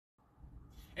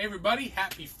Hey everybody,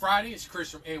 happy Friday. It's Chris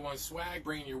from A1 Swag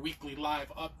bringing your weekly live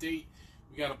update.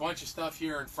 We got a bunch of stuff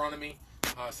here in front of me,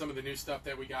 some of the new stuff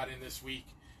that we got in this week.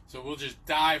 So we'll just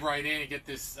dive right in and get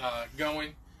this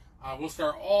going. We'll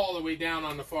start all the way down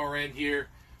on the far end here.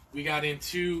 We got in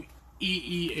two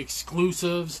EE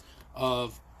exclusives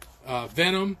of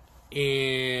Venom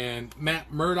and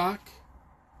Matt Murdock.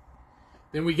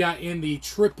 Then we got in the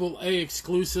AAA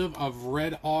exclusive of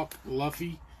Red Hawk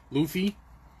Luffy.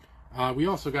 We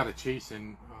also got a chase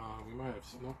in. We might have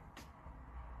some.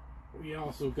 We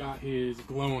also got his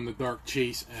glow-in-the-dark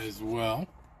chase as well.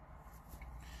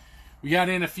 We got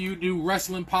in a few new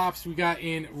wrestling pops. We got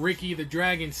in Ricky the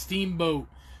Dragon Steamboat.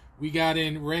 We got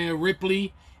in Rhea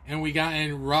Ripley, and we got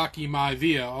in Rocky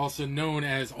Maivia, also known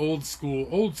as Old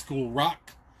School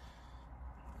Rock.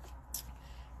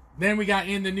 Then we got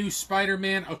in the new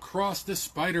Spider-Man Across the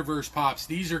Spider-Verse pops.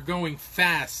 These are going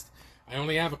fast. I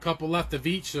only have a couple left of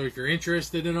each, so if you're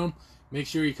interested in them, make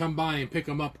sure you come by and pick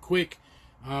them up quick.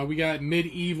 We got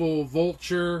Medieval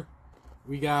Vulture.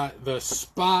 We got The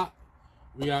Spot.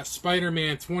 We got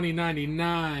Spider-Man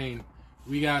 2099.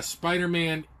 We got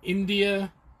Spider-Man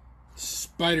India.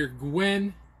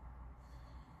 Spider-Gwen.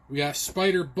 We got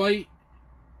Spider-Bite.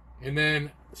 And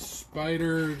then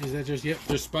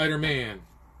just Spider-Man.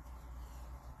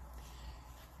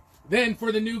 Then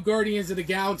for the new Guardians of the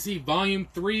Galaxy Volume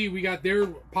 3, we got their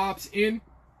pops in.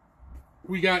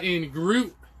 We got in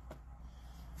Groot.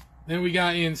 Then we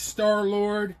got in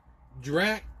Star-Lord,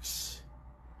 Drax,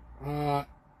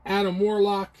 Adam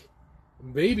Warlock,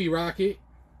 Baby Rocket.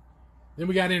 Then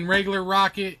we got in regular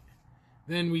Rocket.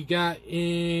 Then we got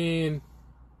in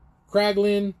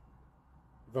Kraglin,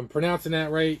 if I'm pronouncing that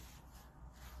right.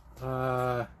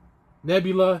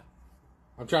 Nebula.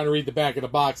 I'm trying to read the back of the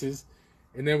boxes.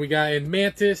 And then we got in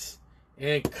Mantis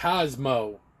and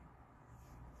Cosmo.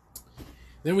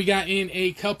 Then we got in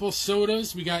a couple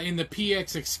sodas. We got in the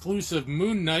PX exclusive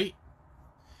Moon Knight,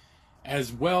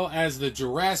 as well as the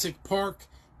Jurassic Park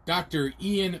Dr.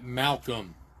 Ian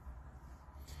Malcolm.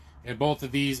 And both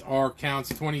of these are counts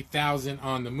 20,000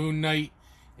 on the Moon Knight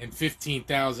and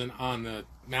 15,000 on the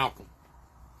Malcolm.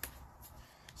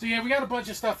 So yeah, we got a bunch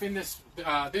of stuff in this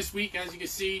this week, as you can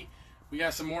see. We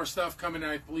got some more stuff coming in.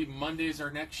 I believe Monday's our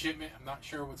next shipment. I'm not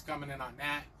sure what's coming in on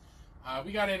that.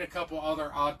 We got in a couple other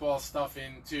oddball stuff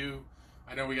in too.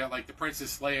 I know we got like the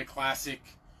Princess Leia Classic,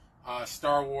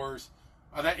 Star Wars.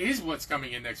 That is what's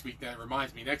coming in next week. That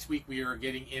reminds me. Next week we are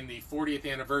getting in the 40th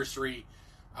anniversary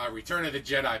Return of the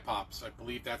Jedi Pops. I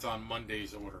believe that's on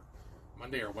Monday's order.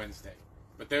 Monday or Wednesday.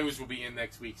 But those will be in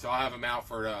next week. So I'll have them out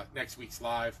for next week's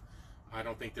live. I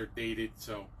don't think they're dated.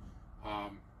 So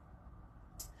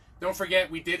don't forget,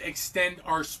 we did extend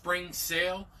our spring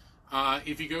sale.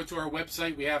 If you go to our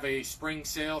website, we have a spring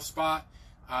sale spot.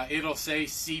 It'll say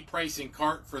see price and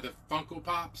cart for the Funko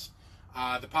Pops.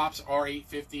 The Pops are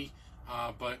 $8.50,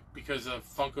 but because of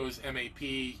Funko's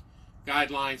MAP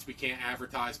guidelines, we can't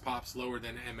advertise Pops lower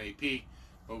than MAP.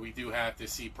 But we do have the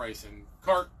see price and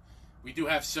cart. We do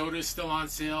have sodas still on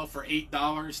sale for $8,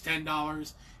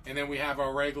 $10, and then we have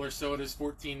our regular sodas,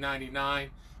 $14.99.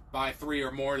 Buy 3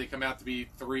 or more, they come out to be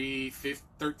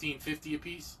 $13.50 a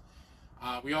piece.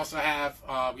 We also have,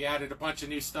 we added a bunch of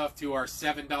new stuff to our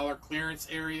 $7 clearance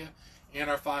area and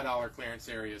our $5 clearance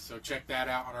area. So check that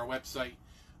out on our website.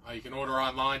 You can order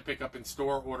online, pick up in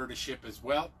store, order to ship as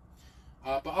well.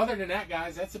 But other than that,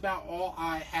 guys, that's about all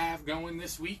I have going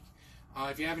this week.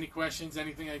 If you have any questions,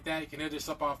 anything like that, you can hit us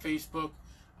up on Facebook,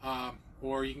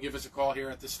 or you can give us a call here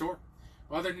at the store.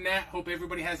 Other than that, hope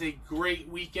everybody has a great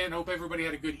weekend. Hope everybody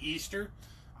had a good Easter.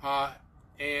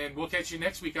 And we'll catch you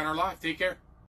next week on our live. Take care.